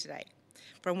today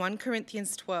from 1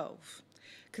 Corinthians 12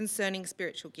 concerning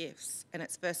spiritual gifts, and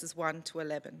it's verses 1 to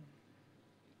 11.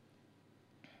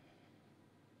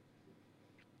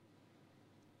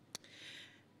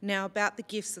 Now about the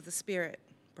gifts of the Spirit,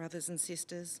 brothers and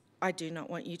sisters, I do not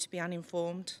want you to be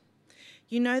uninformed.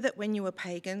 You know that when you were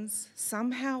pagans,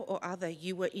 somehow or other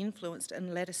you were influenced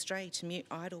and led astray to mute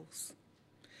idols.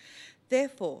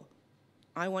 Therefore,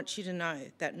 I want you to know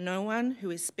that no one who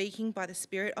is speaking by the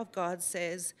Spirit of God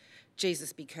says,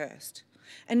 Jesus be cursed.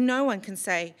 And no one can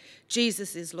say,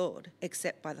 Jesus is Lord,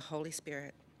 except by the Holy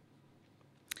Spirit.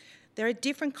 There are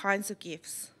different kinds of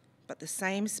gifts, but the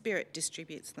same Spirit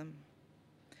distributes them.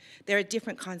 There are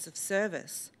different kinds of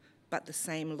service, but the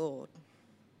same Lord.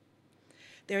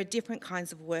 There are different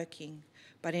kinds of working,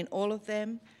 but in all of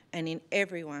them and in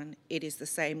everyone, it is the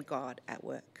same God at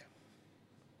work.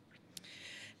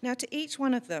 Now, to each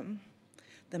one of them,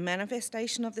 the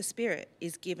manifestation of the Spirit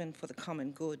is given for the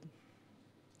common good.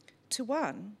 To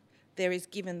one, there is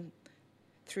given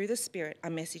through the Spirit a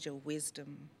message of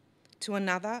wisdom. To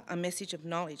another, a message of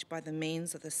knowledge by the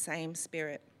means of the same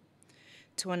Spirit.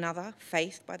 To another,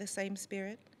 faith by the same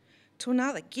Spirit. To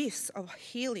another, gifts of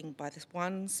healing by the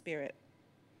one Spirit.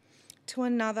 To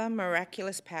another,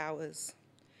 miraculous powers.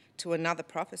 To another,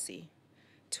 prophecy.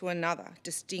 To another,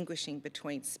 distinguishing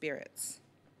between spirits.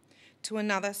 To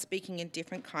another, speaking in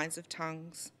different kinds of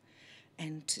tongues.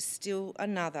 And to still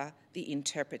another, the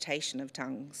interpretation of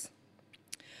tongues.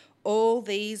 All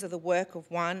these are the work of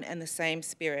one and the same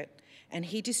Spirit, and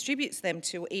he distributes them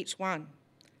to each one,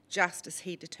 just as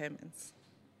he determines.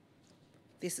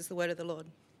 This is the word of the Lord.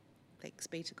 Thanks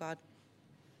be to God.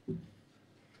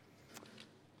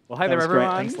 Well, hey That there, was great.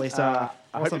 everyone. Thanks, Lisa. I hope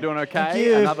you're Awesome. doing Thank okay.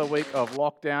 you. Another week of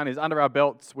lockdown is under our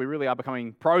belts. We really are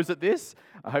becoming pros at this.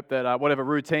 I hope that whatever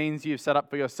routines you've set up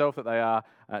for yourself, that they are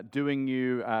doing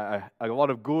you a lot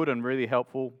of good and really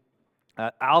helpful.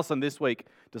 Alison this week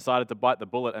decided to bite the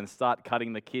bullet and start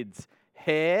cutting the kids'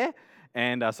 hair.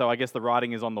 And so I guess the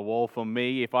writing is on the wall for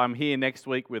me. If I'm here next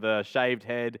week with a shaved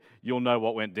head, you'll know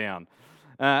what went down.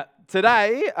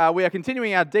 Today, we are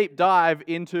continuing our deep dive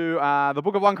into the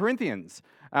book of 1 Corinthians.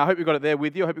 I hope you've got it there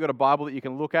with you. I hope you've got a Bible that you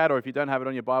can look at, or if you don't have it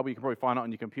on your Bible, you can probably find it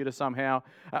on your computer somehow.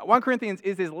 1 Corinthians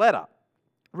is this letter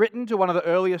written to one of the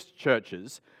earliest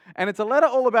churches, and it's a letter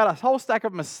all about a whole stack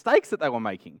of mistakes that they were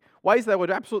making, ways they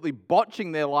were absolutely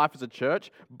botching their life as a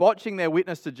church, botching their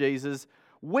witness to Jesus.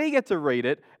 We get to read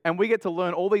it, and we get to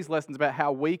learn all these lessons about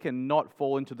how we can not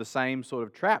fall into the same sort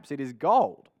of traps. It is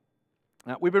gold.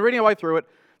 We've been reading our way through it.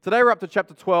 Today we're up to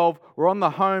chapter 12. We're on the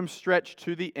home stretch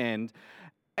to the end.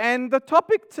 And the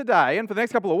topic today, and for the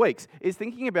next couple of weeks, is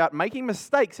thinking about making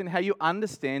mistakes in how you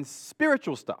understand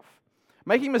spiritual stuff.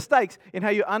 Making mistakes in how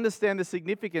you understand the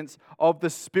significance of the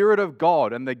Spirit of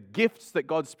God and the gifts that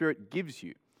God's Spirit gives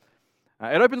you.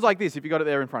 It opens like this, if you got it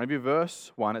there in front of you,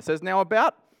 verse 1. It says, "Now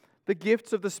about the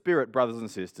gifts of the Spirit, brothers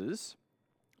and sisters,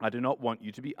 I do not want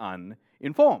you to be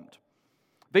uninformed."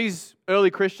 These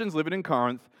early Christians living in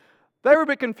Corinth, they were a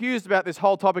bit confused about this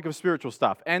whole topic of spiritual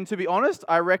stuff. And to be honest,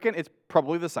 I reckon it's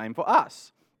probably the same for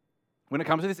us. When it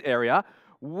comes to this area,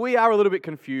 we are a little bit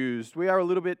confused. We are a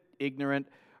little bit ignorant.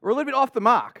 We're a little bit off the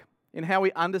mark in how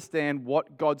we understand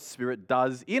what God's Spirit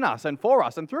does in us and for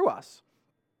us and through us.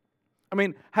 I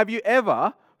mean, have you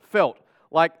ever felt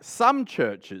like some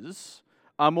churches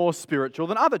are more spiritual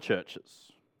than other churches?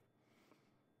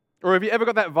 Or have you ever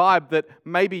got that vibe that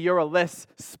maybe you're a less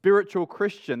spiritual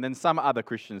Christian than some other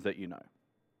Christians that you know?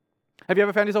 Have you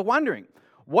ever found yourself wondering,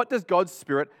 what does God's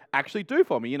Spirit actually do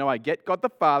for me? You know, I get God the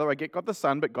Father, I get God the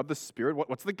Son, but God the Spirit,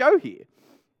 what's the go here?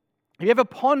 Have you ever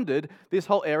pondered this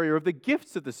whole area of the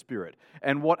gifts of the Spirit?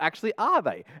 And what actually are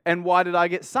they? And why did I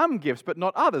get some gifts but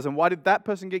not others? And why did that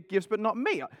person get gifts but not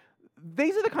me?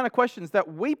 These are the kind of questions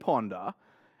that we ponder.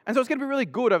 And so it's going to be really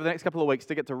good over the next couple of weeks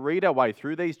to get to read our way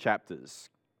through these chapters.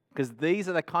 Because these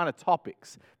are the kind of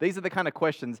topics, these are the kind of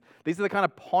questions, these are the kind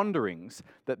of ponderings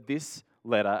that this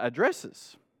letter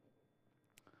addresses.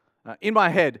 In my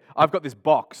head, I've got this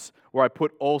box where I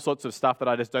put all sorts of stuff that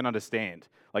I just don't understand.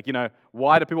 Like, you know,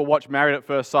 why do people watch Married at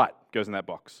First Sight? Goes in that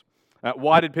box.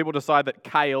 Why did people decide that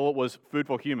kale was food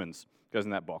for humans? Goes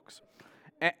in that box.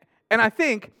 And I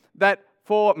think that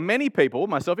for many people,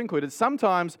 myself included,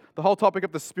 sometimes the whole topic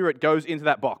of the Spirit goes into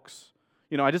that box.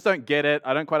 You know, I just don't get it.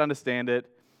 I don't quite understand it.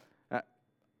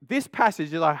 This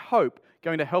passage is, I hope,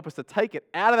 going to help us to take it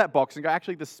out of that box and go,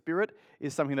 actually, the Spirit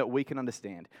is something that we can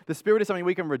understand. The Spirit is something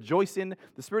we can rejoice in.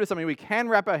 The Spirit is something we can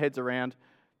wrap our heads around.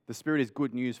 The Spirit is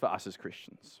good news for us as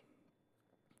Christians.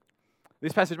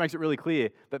 This passage makes it really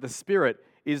clear that the Spirit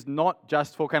is not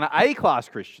just for kind of A-class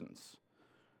Christians,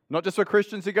 not just for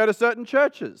Christians who go to certain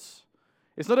churches.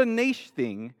 It's not a niche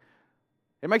thing.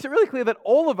 It makes it really clear that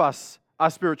all of us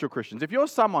are spiritual Christians. If you're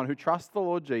someone who trusts the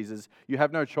Lord Jesus, you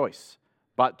have no choice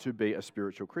but to be a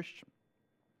spiritual Christian.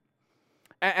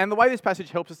 And the way this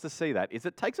passage helps us to see that is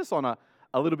it takes us on a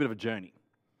little bit of a journey.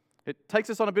 It takes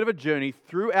us on a bit of a journey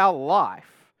through our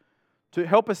life to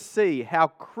help us see how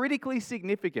critically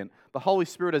significant the Holy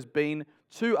Spirit has been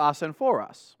to us and for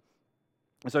us.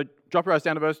 And so drop your eyes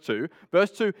down to verse 2.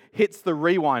 Verse 2 hits the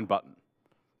rewind button.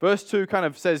 Verse 2 kind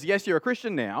of says, yes, you're a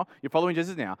Christian now, you're following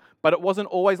Jesus now, but it wasn't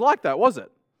always like that, was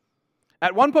it?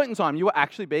 At one point in time, you were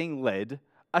actually being led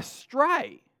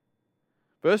astray.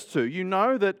 Verse 2, you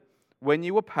know that when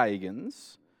you were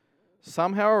pagans,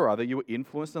 somehow or other you were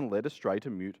influenced and led astray to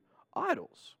mute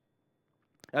idols.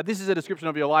 Now, this is a description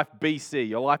of your life BC,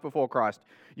 your life before Christ.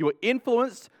 You were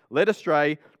influenced, led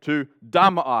astray to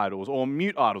dumb idols or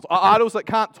mute idols, idols that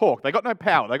can't talk. They got no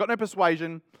power, they got no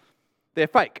persuasion, they're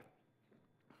fake.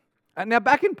 And now,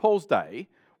 back in Paul's day,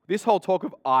 this whole talk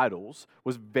of idols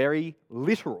was very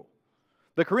literal.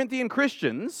 The Corinthian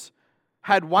Christians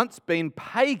had once been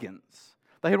pagans.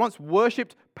 They had once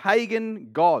worshipped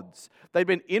pagan gods. They'd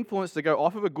been influenced to go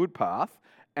off of a good path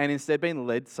and instead been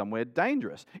led somewhere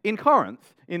dangerous. In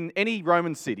Corinth, in any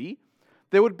Roman city,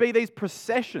 there would be these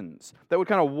processions that would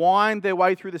kind of wind their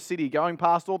way through the city, going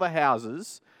past all the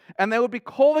houses, and they would be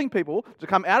calling people to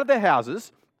come out of their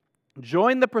houses,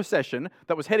 join the procession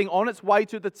that was heading on its way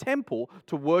to the temple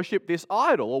to worship this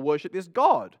idol or worship this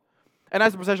god. And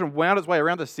as the procession wound its way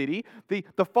around the city,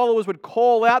 the followers would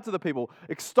call out to the people,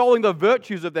 extolling the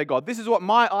virtues of their God. This is what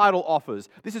my idol offers.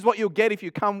 This is what you'll get if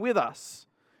you come with us.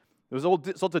 There was all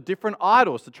sorts of different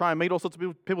idols to try and meet all sorts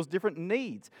of people's different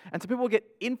needs. And so people would get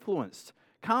influenced.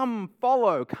 Come,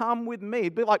 follow, come with me. A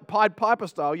bit like Pied Piper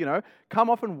style, come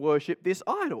off and worship this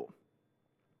idol.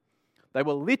 They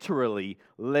were literally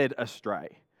led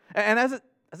astray. And as it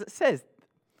says,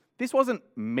 this wasn't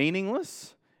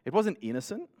meaningless. It wasn't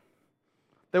innocent.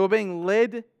 They were being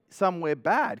led somewhere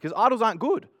bad because idols aren't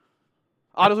good.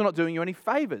 Idols are not doing you any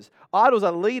favors. Idols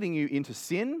are leading you into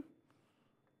sin,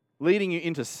 leading you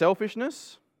into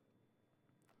selfishness.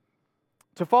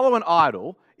 To follow an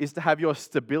idol is to have your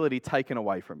stability taken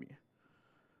away from you.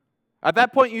 At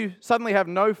that point, you suddenly have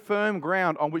no firm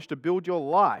ground on which to build your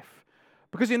life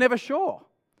because you're never sure.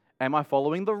 Am I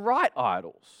following the right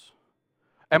idols?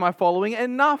 Am I following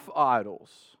enough idols?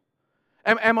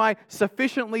 Am I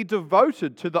sufficiently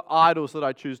devoted to the idols that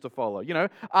I choose to follow?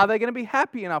 Are they going to be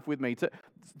happy enough with me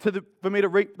for me to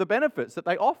reap the benefits that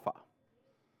they offer?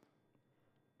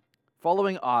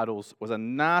 Following idols was a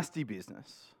nasty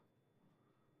business.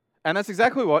 And that's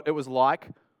exactly what it was like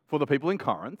for the people in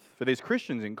Corinth, for these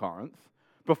Christians in Corinth,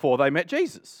 before they met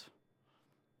Jesus.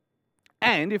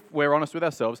 And if we're honest with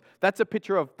ourselves, that's a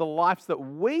picture of the lives that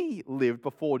we lived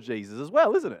before Jesus as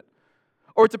well, isn't it?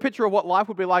 Or it's a picture of what life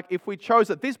would be like if we chose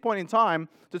at this point in time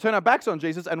to turn our backs on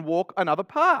Jesus and walk another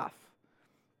path.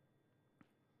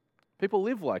 People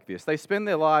live like this. They spend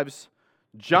their lives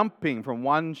jumping from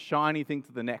one shiny thing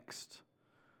to the next,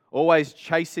 always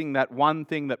chasing that one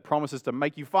thing that promises to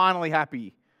make you finally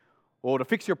happy, or to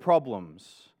fix your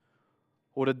problems,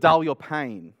 or to dull your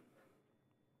pain.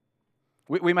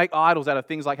 We make idols out of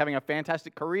things like having a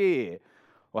fantastic career,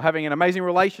 or having an amazing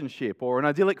relationship, or an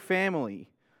idyllic family.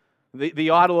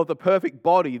 The idol of the perfect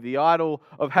body, the idol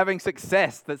of having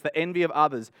success that's the envy of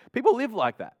others. People live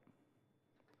like that.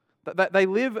 They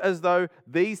live as though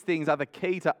these things are the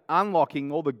key to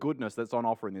unlocking all the goodness that's on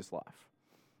offer in this life.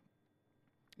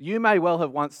 You may well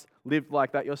have once lived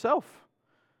like that yourself,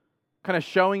 kind of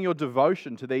showing your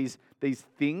devotion to these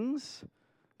things,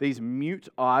 these mute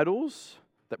idols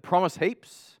that promise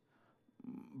heaps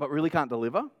but really can't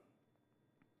deliver.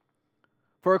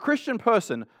 For a Christian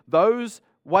person, those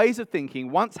ways of thinking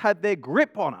once had their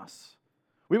grip on us.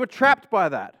 We were trapped by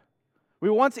that. We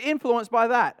were once influenced by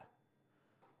that.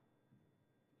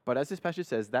 But as this passage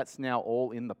says, that's now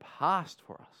all in the past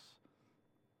for us.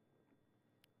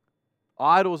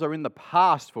 Idols are in the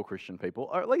past for Christian people,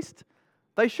 or at least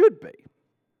they should be.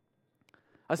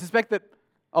 I suspect that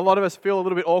a lot of us feel a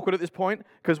little bit awkward at this point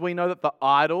because we know that the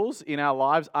idols in our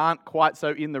lives aren't quite so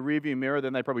in the rearview mirror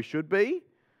than they probably should be.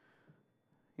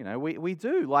 We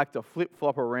do like to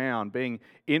flip-flop around, being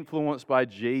influenced by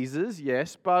Jesus,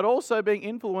 yes, but also being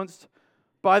influenced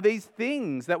by these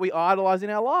things that we idolize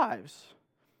in our lives.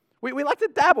 We like to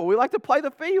dabble. We like to play the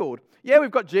field. Yeah,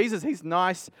 we've got Jesus. He's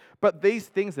nice. But these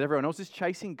things that everyone else is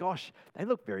chasing, gosh, they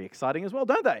look very exciting as well,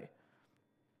 don't they?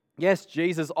 Yes,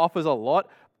 Jesus offers a lot,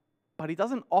 but he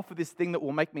doesn't offer this thing that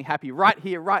will make me happy right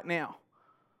here, right now.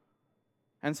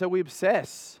 And so we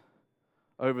obsess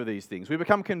over these things. We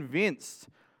become convinced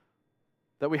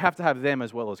that we have to have them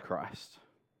as well as Christ.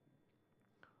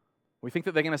 We think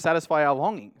that they're going to satisfy our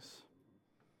longings.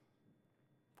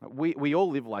 We all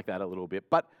live like that a little bit,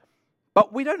 but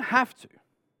we don't have to.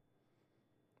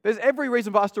 There's every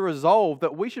reason for us to resolve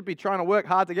that we should be trying to work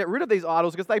hard to get rid of these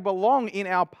idols because they belong in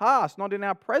our past, not in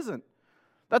our present.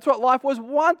 That's what life was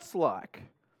once like.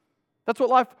 That's what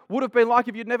life would have been like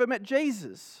if you'd never met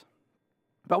Jesus.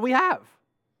 But we have.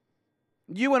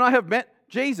 You and I have met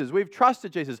Jesus. We've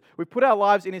trusted Jesus. We've put our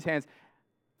lives in His hands.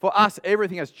 For us,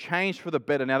 everything has changed for the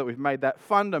better now that we've made that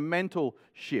fundamental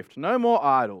shift. No more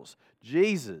idols.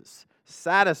 Jesus,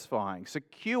 satisfying,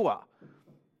 secure.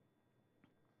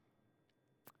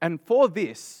 And for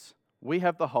this, we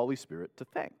have the Holy Spirit to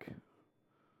thank.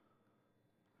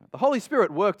 The Holy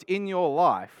Spirit worked in your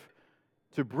life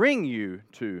to bring you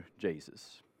to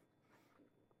Jesus.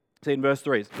 See in verse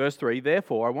 3,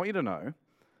 therefore, I want you to know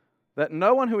that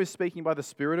no one who is speaking by the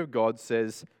Spirit of God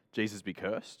says, Jesus be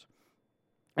cursed.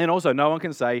 And also, no one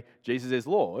can say, Jesus is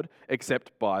Lord,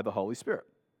 except by the Holy Spirit.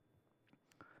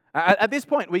 At this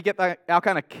point, we get our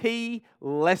kind of key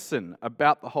lesson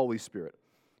about the Holy Spirit.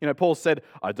 You know, Paul said,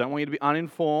 I don't want you to be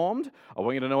uninformed. I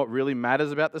want you to know what really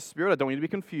matters about the Spirit. I don't want you to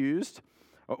be confused.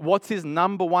 What's his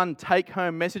number one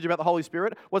take-home message about the Holy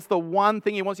Spirit? What's the one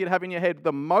thing he wants you to have in your head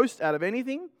the most out of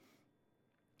anything?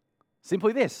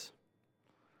 Simply this,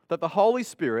 that the Holy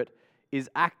Spirit is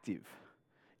active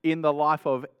in the life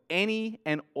of any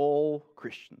and all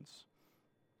Christians.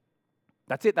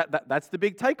 That's it. That's the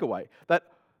big takeaway. That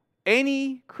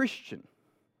any Christian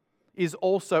is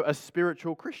also a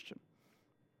spiritual Christian.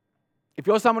 If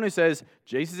you're someone who says,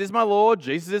 Jesus is my Lord,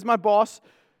 Jesus is my boss,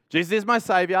 Jesus is my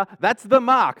Savior, that's the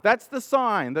mark, that's the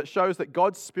sign that shows that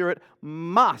God's Spirit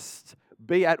must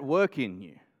be at work in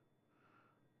you.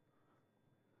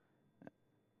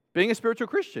 Being a spiritual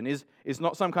Christian is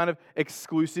not some kind of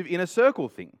exclusive inner circle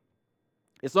thing.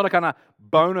 It's not a kind of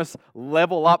bonus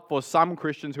level up for some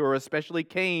Christians who are especially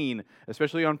keen,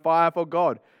 especially on fire for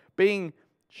God. Being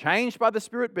changed by the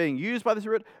Spirit, being used by the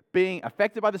Spirit, being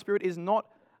affected by the Spirit is not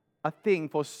a thing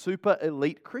for super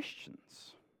elite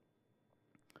Christians.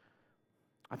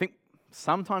 I think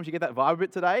sometimes you get that vibe a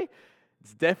bit today.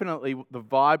 It's definitely the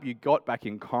vibe you got back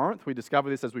in Corinth. We discover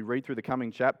this as we read through the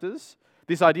coming chapters.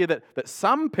 This idea that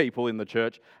some people in the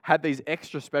church had these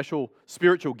extra special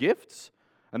spiritual gifts,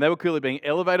 and they were clearly being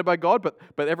elevated by God, but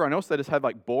everyone else, they just had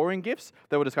like boring gifts.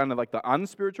 They were just kind of like the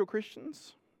unspiritual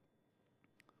Christians.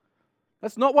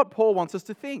 That's not what Paul wants us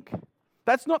to think.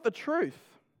 That's not the truth.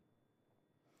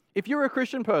 If you're a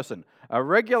Christian person, a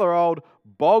regular old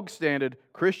bog standard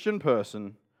Christian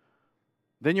person,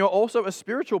 then you're also a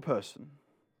spiritual person.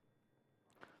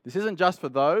 This isn't just for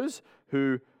those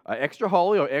who are extra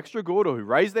holy or extra good or who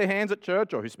raise their hands at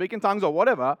church or who speak in tongues or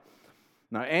whatever.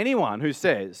 No, anyone who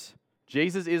says,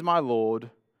 Jesus is my Lord,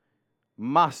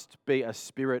 must be a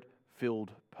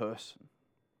Spirit-filled person.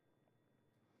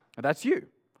 And that's you,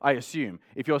 I assume,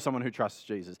 if you're someone who trusts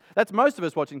Jesus. That's most of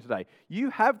us watching today. You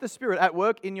have the Spirit at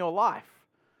work in your life.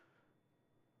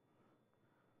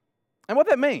 And what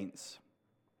that means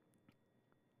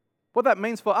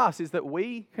for us is that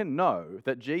we can know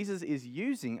that Jesus is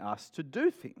using us to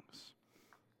do things.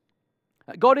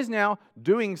 God is now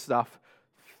doing stuff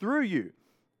through you.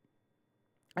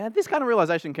 And this kind of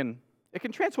realization can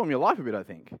transform your life a bit, I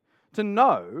think. To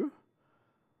know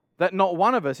that not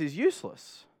one of us is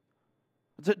useless.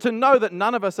 To know that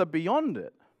none of us are beyond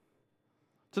it.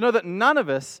 To know that none of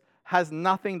us has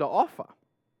nothing to offer.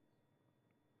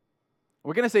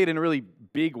 We're going to see it in a really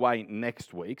big way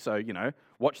next week, so,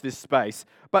 watch this space.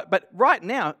 But right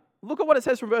now, look at what it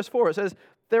says from verse 4. It says,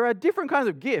 there are different kinds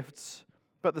of gifts,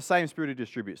 but the same Spirit who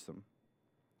distributes them.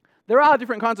 There are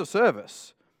different kinds of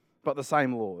service, but the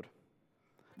same Lord.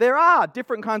 There are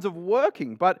different kinds of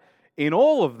working, but in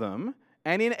all of them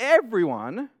and in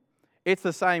everyone, it's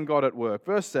the same God at work.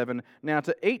 Verse 7, now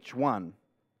to each one,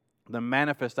 the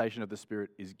manifestation of the Spirit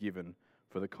is given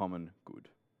for the common good.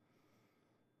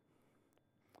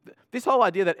 This whole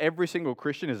idea that every single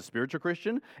Christian is a spiritual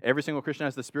Christian, every single Christian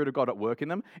has the Spirit of God at work in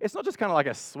them, it's not just kind of like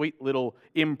a sweet little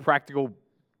impractical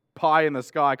pie in the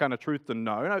sky kind of truth to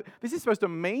know. No, this is supposed to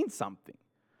mean something.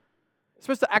 It's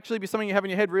supposed to actually be something you have in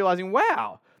your head realizing,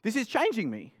 wow, this is changing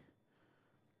me.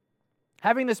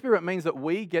 Having the Spirit means that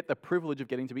we get the privilege of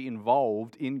getting to be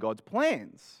involved in God's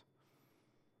plans.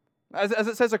 As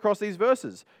it says across these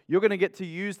verses, you're going to get to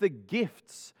use the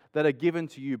gifts that are given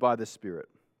to you by the Spirit.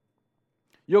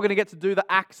 You're going to get to do the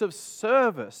acts of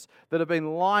service that have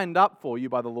been lined up for you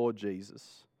by the Lord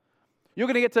Jesus. You're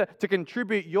going to get to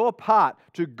contribute your part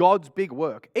to God's big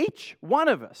work. Each one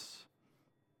of us.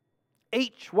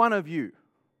 Each one of you.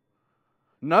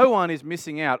 No one is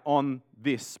missing out on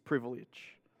this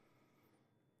privilege.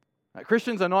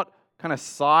 Christians are not kind of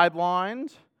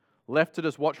sidelined, left to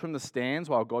just watch from the stands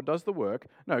while God does the work.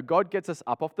 No, God gets us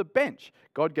up off the bench.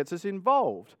 God gets us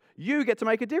involved. You get to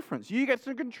make a difference. You get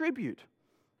to contribute.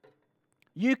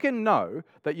 You can know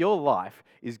that your life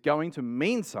is going to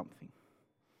mean something.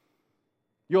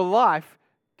 Your life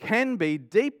can be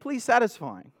deeply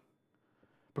satisfying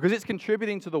because it's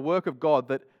contributing to the work of God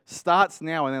that starts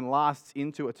now and then lasts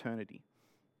into eternity.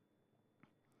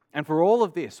 And for all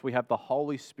of this, we have the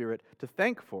Holy Spirit to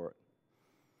thank for it.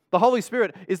 The Holy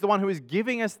Spirit is the one who is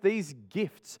giving us these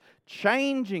gifts,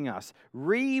 changing us,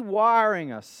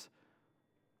 rewiring us,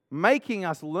 making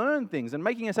us learn things and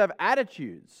making us have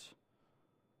attitudes.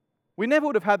 We never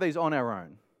would have had these on our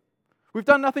own. We've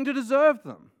done nothing to deserve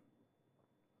them.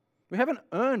 We haven't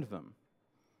earned them.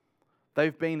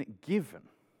 They've been given.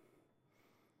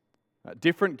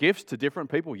 Different gifts to different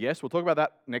people. Yes, we'll talk about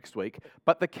that next week.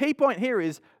 But the key point here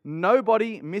is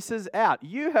nobody misses out.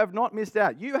 You have not missed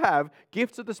out. You have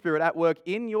gifts of the Spirit at work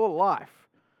in your life.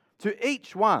 To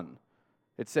each one,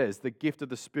 it says, the gift of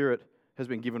the Spirit has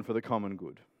been given for the common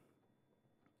good.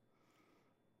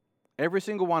 Every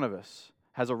single one of us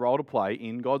has a role to play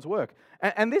in God's work.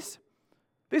 And this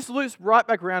loops right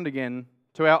back around again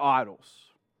to our idols.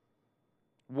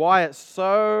 Why it's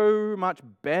so much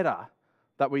better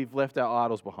that we've left our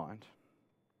idols behind.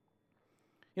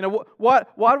 You know,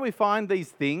 why do we find these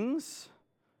things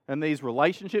and these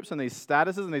relationships and these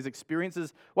statuses and these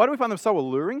experiences, why do we find them so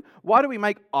alluring? Why do we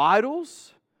make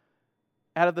idols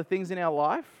out of the things in our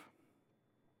life?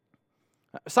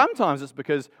 Sometimes it's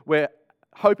because we're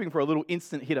hoping for a little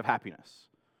instant hit of happiness.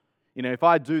 You know, if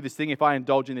I do this thing, if I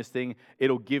indulge in this thing,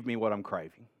 it'll give me what I'm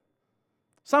craving.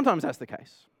 Sometimes that's the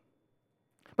case.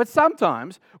 But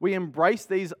sometimes we embrace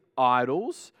these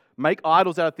idols, make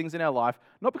idols out of things in our life,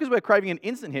 not because we're craving an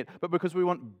instant hit, but because we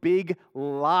want big,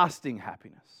 lasting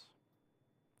happiness.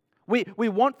 We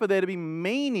want for there to be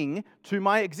meaning to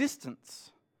my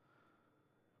existence.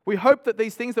 We hope that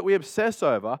these things that we obsess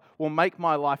over will make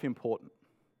my life important.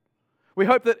 We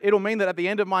hope that it'll mean that at the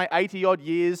end of my 80-odd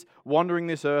years wandering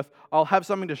this earth, I'll have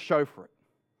something to show for it.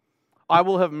 I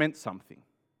will have meant something.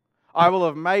 I will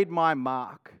have made my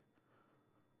mark.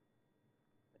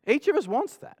 Each of us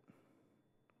wants that.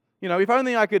 You know, if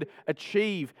only I could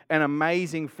achieve an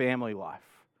amazing family life,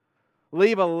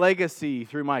 leave a legacy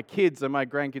through my kids and my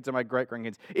grandkids and my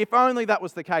great-grandkids. If only that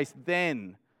was the case,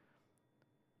 then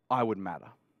I would matter.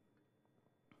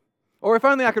 Or if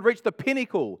only I could reach the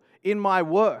pinnacle in my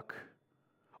work,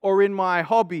 or in my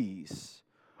hobbies,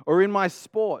 or in my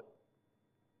sport.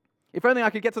 If only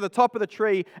I could get to the top of the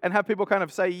tree and have people kind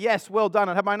of say, yes, well done,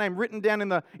 and have my name written down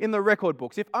in the record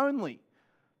books. If only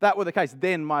that were the case,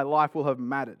 then my life will have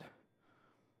mattered.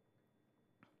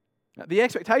 Now, the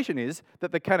expectation is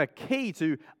that the kind of key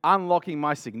to unlocking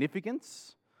my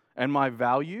significance and my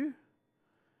value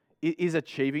is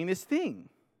achieving this thing,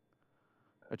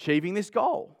 achieving this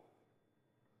goal.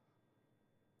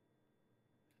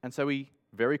 And so we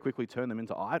very quickly turn them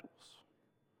into idols.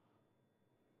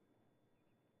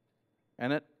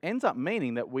 And it ends up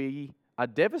meaning that we are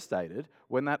devastated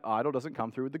when that idol doesn't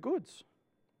come through with the goods.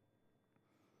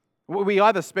 We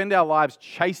either spend our lives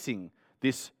chasing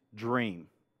this dream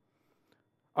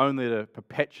only to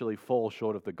perpetually fall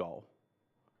short of the goal.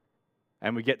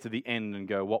 And we get to the end and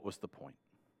go, what was the point?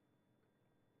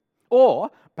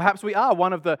 Or perhaps we are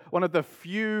one of the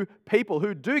few people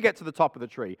who do get to the top of the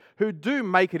tree, who do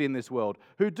make it in this world,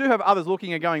 who do have others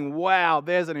looking and going, wow,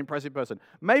 there's an impressive person.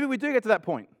 Maybe we do get to that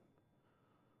point,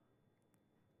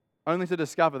 only to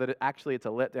discover that it's a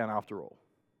letdown after all.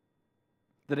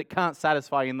 That it can't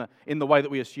satisfy in the way that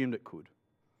we assumed it could.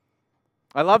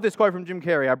 I love this quote from Jim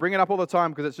Carrey. I bring it up all the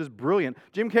time because it's just brilliant.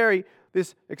 Jim Carrey,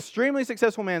 this extremely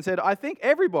successful man, said, I think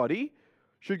everybody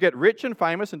should get rich and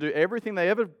famous and do everything they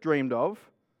ever dreamed of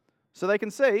so they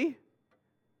can see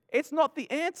it's not the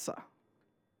answer.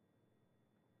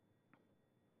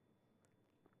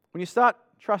 When you start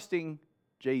trusting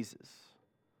Jesus,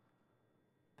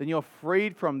 then you're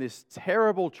freed from this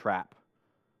terrible trap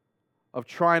of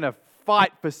trying to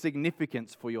fight for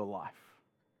significance for your life.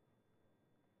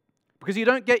 Because you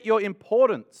don't get your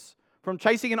importance from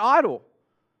chasing an idol.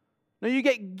 No, you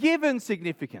get given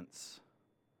significance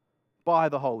by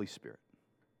the Holy Spirit.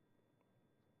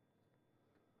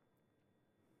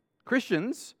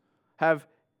 Christians have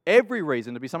every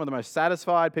reason to be some of the most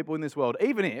satisfied people in this world,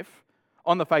 even if,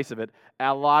 on the face of it,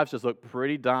 our lives just look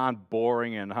pretty darn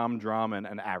boring and humdrum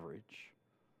and average.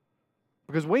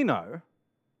 Because we know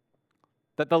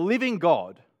that the living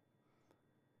God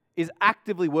is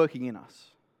actively working in us.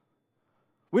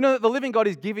 We know that the living God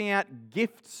is giving out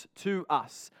gifts to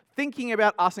us, thinking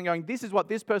about us and going, this is what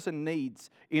this person needs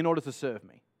in order to serve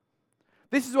me.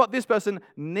 This is what this person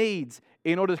needs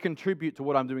in order to contribute to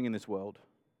what I'm doing in this world.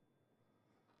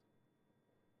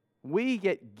 We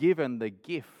get given the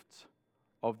gift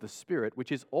of the Spirit,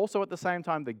 which is also at the same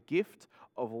time the gift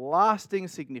of lasting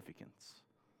significance.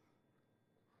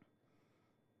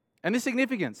 And this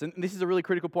significance, and this is a really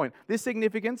critical point, this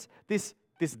significance, this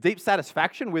deep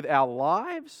satisfaction with our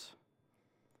lives,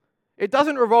 it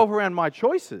doesn't revolve around my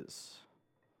choices.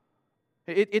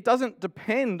 It doesn't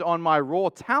depend on my raw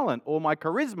talent or my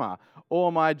charisma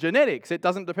or my genetics. It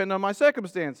doesn't depend on my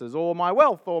circumstances or my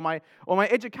wealth or my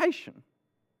education.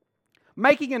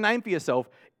 Making a name for yourself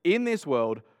in this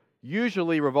world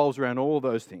usually revolves around all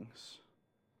those things.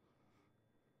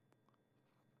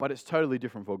 But it's totally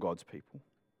different for God's people.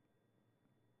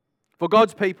 For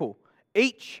God's people,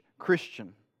 each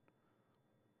Christian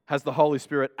has the Holy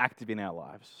Spirit active in our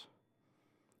lives.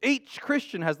 Each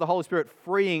Christian has the Holy Spirit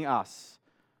freeing us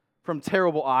from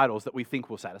terrible idols that we think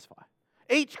will satisfy.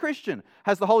 Each Christian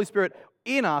has the Holy Spirit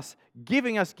in us,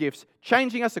 giving us gifts,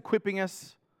 changing us, equipping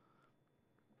us.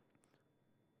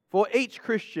 For each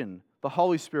Christian, the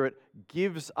Holy Spirit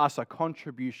gives us a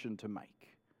contribution to make.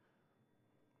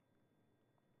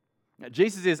 Now,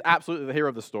 Jesus is absolutely the hero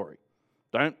of the story.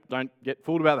 Don't get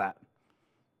fooled about that.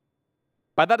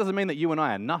 But that doesn't mean that you and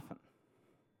I are nothing.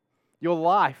 Your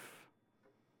life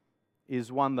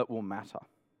is one that will matter.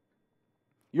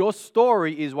 Your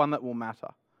story is one that will matter.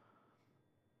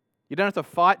 You don't have to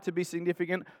fight to be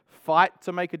significant, fight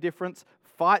to make a difference,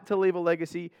 fight to leave a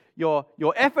legacy. Your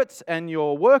efforts and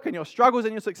your work and your struggles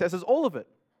and your successes, all of it.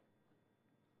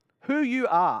 Who you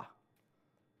are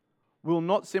will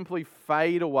not simply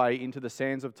fade away into the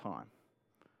sands of time,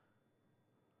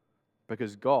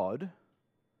 because God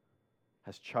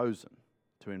has chosen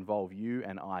to involve you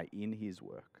and I in His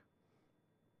work.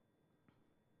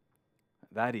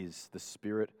 That is the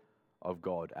Spirit of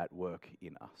God at work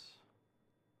in us.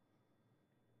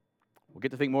 We'll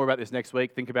get to think more about this next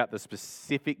week. Think about the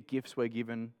specific gifts we're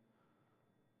given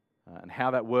and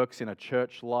how that works in a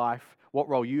church life, what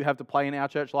role you have to play in our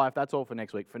church life. That's all for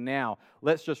next week. For now,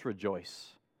 let's just rejoice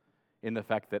in the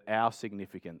fact that our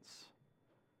significance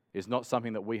is not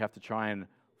something that we have to try and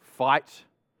fight,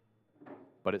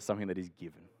 but it's something that is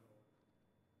given.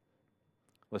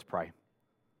 Let's pray.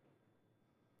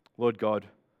 Lord God,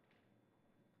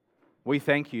 we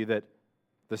thank you that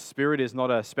the Spirit is not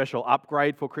a special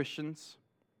upgrade for Christians,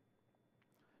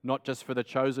 not just for the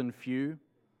chosen few,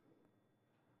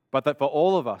 but that for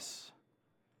all of us,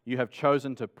 you have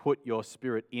chosen to put your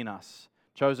Spirit in us,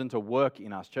 chosen to work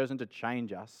in us, chosen to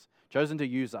change us, chosen to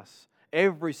use us,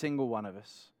 every single one of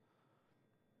us.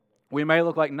 We may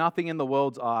look like nothing in the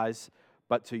world's eyes,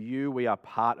 but to you we are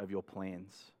part of your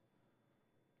plans.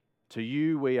 To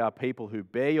you we are people who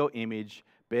bear your image,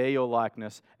 bear your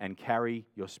likeness, and carry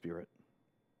your Spirit.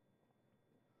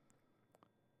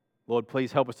 Lord,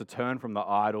 please help us to turn from the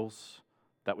idols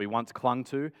that we once clung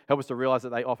to. Help us to realize that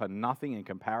they offer nothing in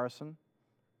comparison.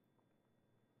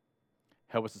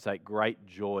 Help us to take great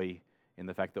joy in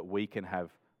the fact that we can have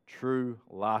true,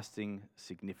 lasting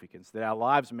significance, that our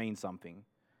lives mean something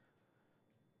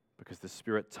because the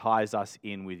Spirit ties us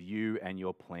in with you and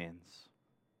your plans.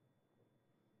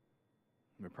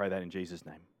 We pray that in Jesus'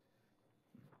 name.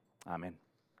 Amen.